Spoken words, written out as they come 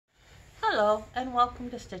Hello and welcome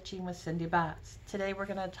to Stitching with Cindy Bots. Today we're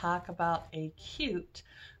going to talk about a cute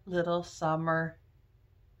little summer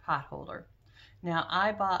pot holder. Now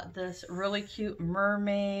I bought this really cute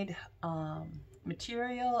mermaid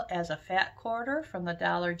material as a fat quarter from the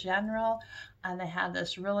Dollar General, and they had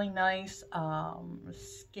this really nice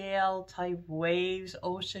scale type waves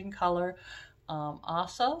ocean color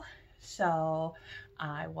also. So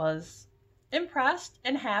I was impressed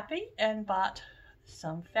and happy and bought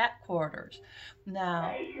some fat quarters.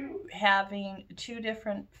 Now, having two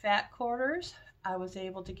different fat quarters, I was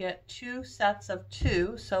able to get two sets of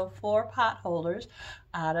two, so 4 pot holders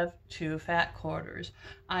out of 2 fat quarters.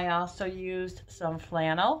 I also used some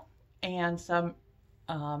flannel and some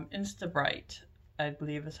Instabright, I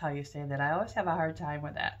believe is how you say that. I always have a hard time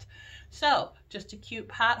with that. So, just a cute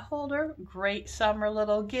pot holder, great summer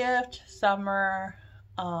little gift, summer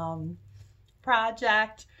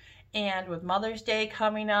project. And with Mother's Day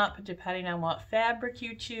coming up, depending on what fabric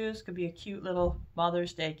you choose, could be a cute little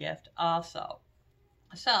Mother's Day gift also.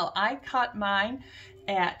 So I cut mine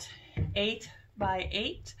at 8 by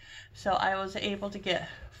 8. So I was able to get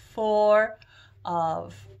 4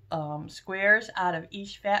 of squares out of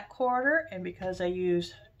each fat quarter. And because I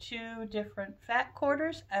use 2 different fat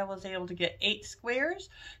quarters, I was able to get 8 squares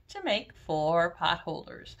to make 4 pot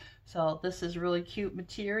holders. So this is really cute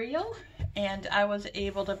material, and I was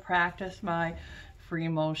able to practice my free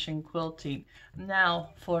motion quilting.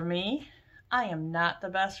 Now for me, I am not the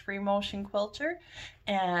best free motion quilter,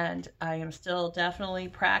 and I am still definitely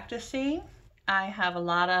practicing. I have a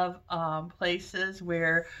lot of places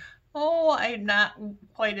where I'm not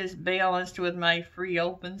quite as balanced with my free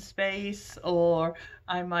open space, or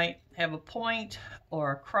I might have a point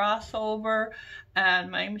or a crossover, and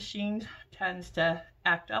my machine tends to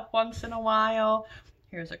act up once in a while.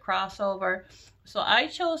 Here's a crossover. So I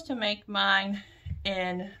chose to make mine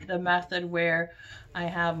in the method where I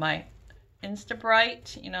have my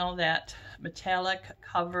Instabright, you know, that metallic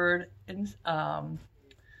covered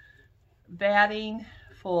batting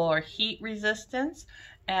for heat resistance,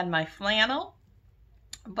 and my flannel,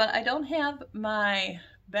 but I don't have my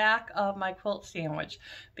back of my quilt sandwich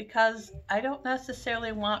because I don't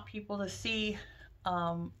necessarily want people to see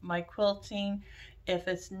my quilting if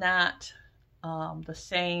it's not the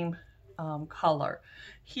same color.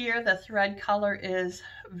 Here the thread color is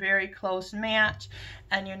very close match,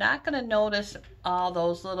 and you're not going to notice all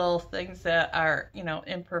those little things that are, you know,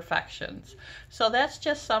 imperfections. So that's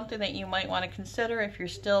just something that you might want to consider if you're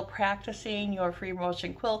still practicing your free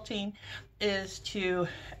motion quilting, is to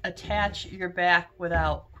attach your back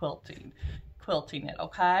without quilting it,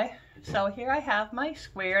 okay? So here I have my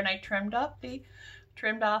square, and I trimmed off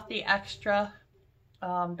the extra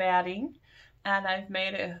batting, and I've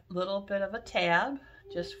made a little bit of a tab,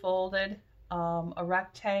 just folded a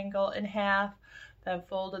rectangle in half, then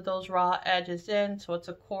folded those raw edges in so it's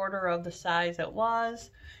a quarter of the size it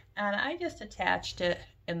was, and I just attached it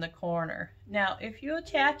in the corner. Now if you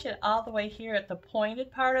attach it all the way here at the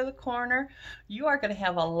pointed part of the corner, you are going to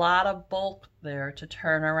have a lot of bulk there to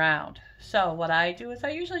turn around. So what I do is I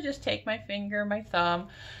usually just take my finger, my thumb,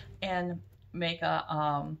 and make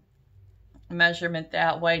a measurement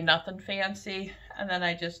that way, nothing fancy, and then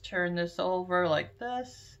I just turn this over like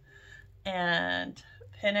this and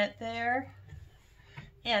pin it there,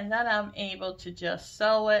 and then I'm able to just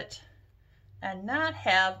sew it and not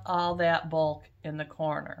have all that bulk in the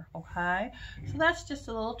corner, okay? So that's just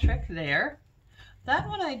a little trick there. Then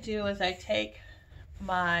what I do is I take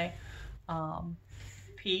my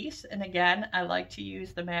piece, and again I like to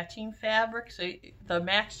use the matching fabric, so the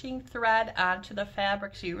matching thread onto the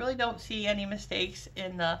fabric, so you really don't see any mistakes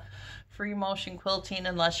in the free motion quilting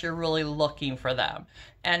unless you're really looking for them,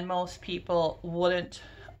 and most people wouldn't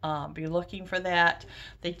be looking for that.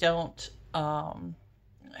 They don't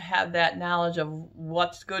have that knowledge of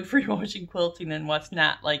what's good free motion quilting and what's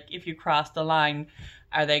not. Like if you cross the line,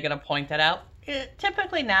 are they going to point that out?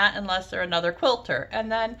 Typically not, unless they're another quilter,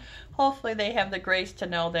 and then hopefully they have the grace to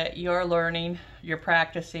know that you're learning, you're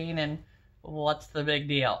practicing, and what's the big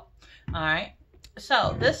deal. All right,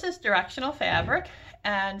 so this is directional fabric,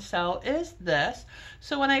 and so is this.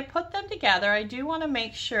 So when I put them together, I do want to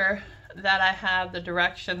make sure that I have the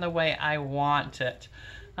direction the way I want it.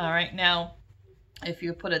 All right, now if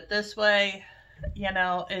you put it this way, you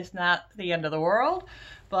know, it's not the end of the world,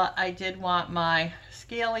 but I did want my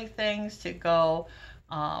scaly things to go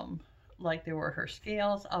like they were her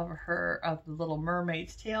scales of the little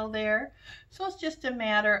mermaid's tail there. So it's just a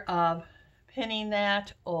matter of pinning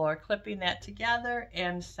that or clipping that together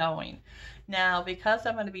and sewing. Now because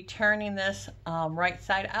I'm going to be turning this right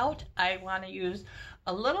side out, I want to use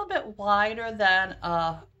a little bit wider than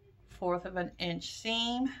a 1/4 of an inch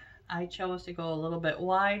seam. I chose to go a little bit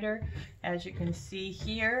wider. As you can see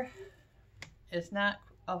here, it's not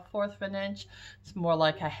 1/4 of an inch, it's more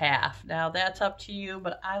like a half. Now that's up to you,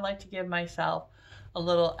 but I like to give myself a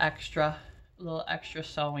little extra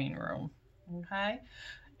sewing room. Okay,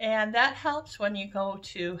 and that helps when you go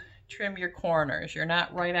to trim your corners. You're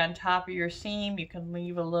not right on top of your seam. You can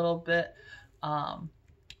leave a little bit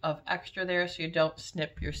of extra there so you don't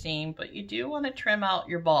snip your seam, but you do want to trim out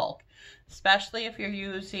your bulk, especially if you're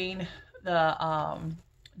using the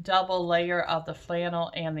double layer of the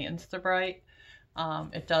flannel and the Instabright.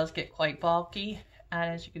 It does get quite bulky,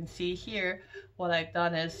 and as you can see here, what I've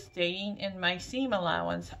done is staying in my seam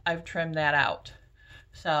allowance, I've trimmed that out.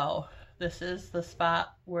 So this is the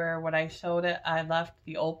spot where when I sewed it, I left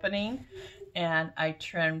the opening and I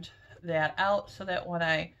trimmed that out so that when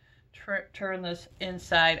I turn this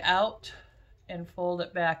inside out and fold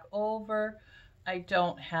it back over, I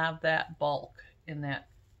don't have that bulk in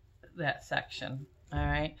that section. All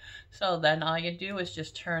right, so then all you do is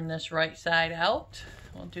just turn this right side out.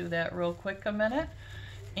 We'll do that real quick a minute.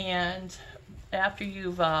 And after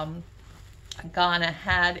you've gone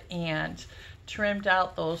ahead and trimmed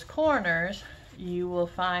out those corners, you will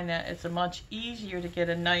find that it's much easier to get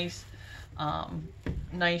a nice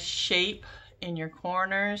shape in your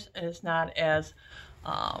corners. It's not as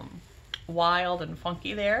wild and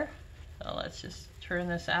funky there. So let's just turn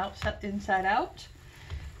this out, inside out.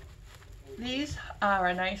 These are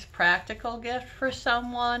a nice practical gift for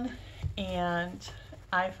someone, and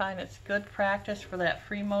I find it's good practice for that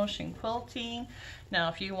free motion quilting. Now,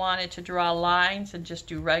 if you wanted to draw lines and just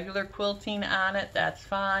do regular quilting on it, that's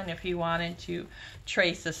fine. If you wanted to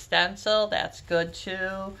trace a stencil, that's good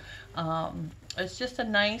too. It's just a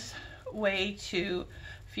nice way to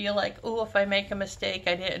feel like, oh, if I make a mistake,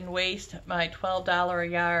 I didn't waste my $12 a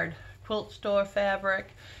yard quilt store fabric.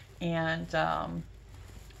 And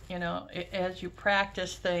you know, as you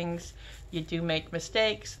practice things, you do make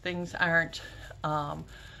mistakes. Things aren't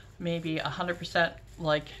maybe 100%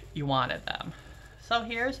 like you wanted them. So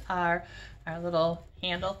here's our little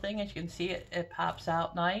handle thing. As you can see, it pops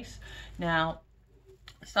out nice. Now,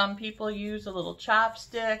 some people use a little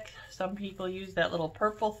chopstick. Some people use that little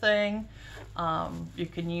purple thing. You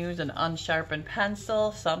can use an unsharpened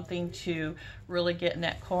pencil, something to really get in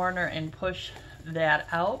that corner and push that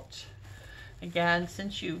out. Again,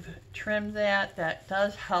 since you've trimmed that, that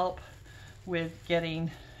does help with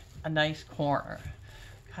getting a nice corner.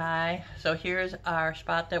 Okay, so here's our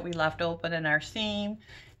spot that we left open in our seam.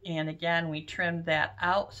 And again, we trimmed that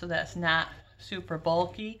out so that's not super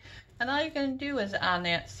bulky. And all you're going to do is on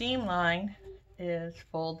that seam line is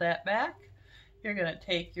fold that back. You're going to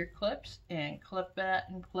take your clips and clip that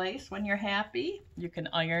in place when you're happy. You can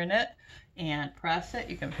iron it and press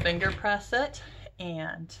it. You can finger press it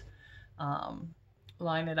and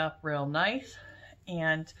line it up real nice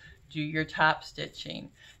and do your top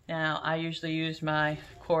stitching. Now, I usually use my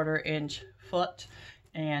 1/4 inch foot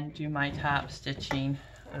and do my top stitching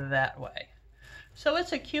that way. So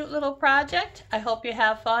it's a cute little project. I hope you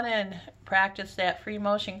have fun and practice that free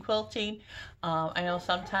motion quilting. I know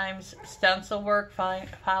sometimes stencil work,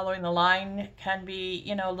 following the line can be,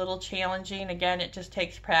 you know, a little challenging. Again, it just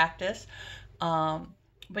takes practice.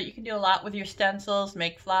 But you can do a lot with your stencils,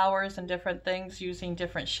 make flowers and different things using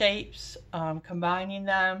different shapes, combining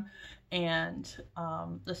them. And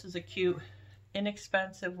this is a cute,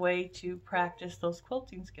 inexpensive way to practice those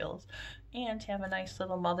quilting skills and have a nice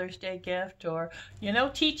little Mother's Day gift, or, you know,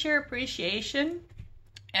 teacher appreciation,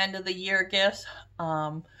 end of the year gifts,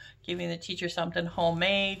 giving the teacher something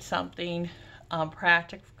homemade, something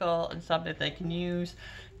practical and something they can use,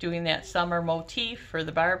 doing that summer motif for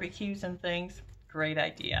the barbecues and things. Great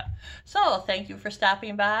idea. So thank you for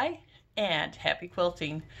stopping by and happy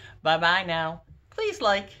quilting. Bye-bye now. Please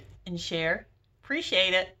like and share.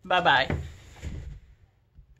 Appreciate it. Bye-bye.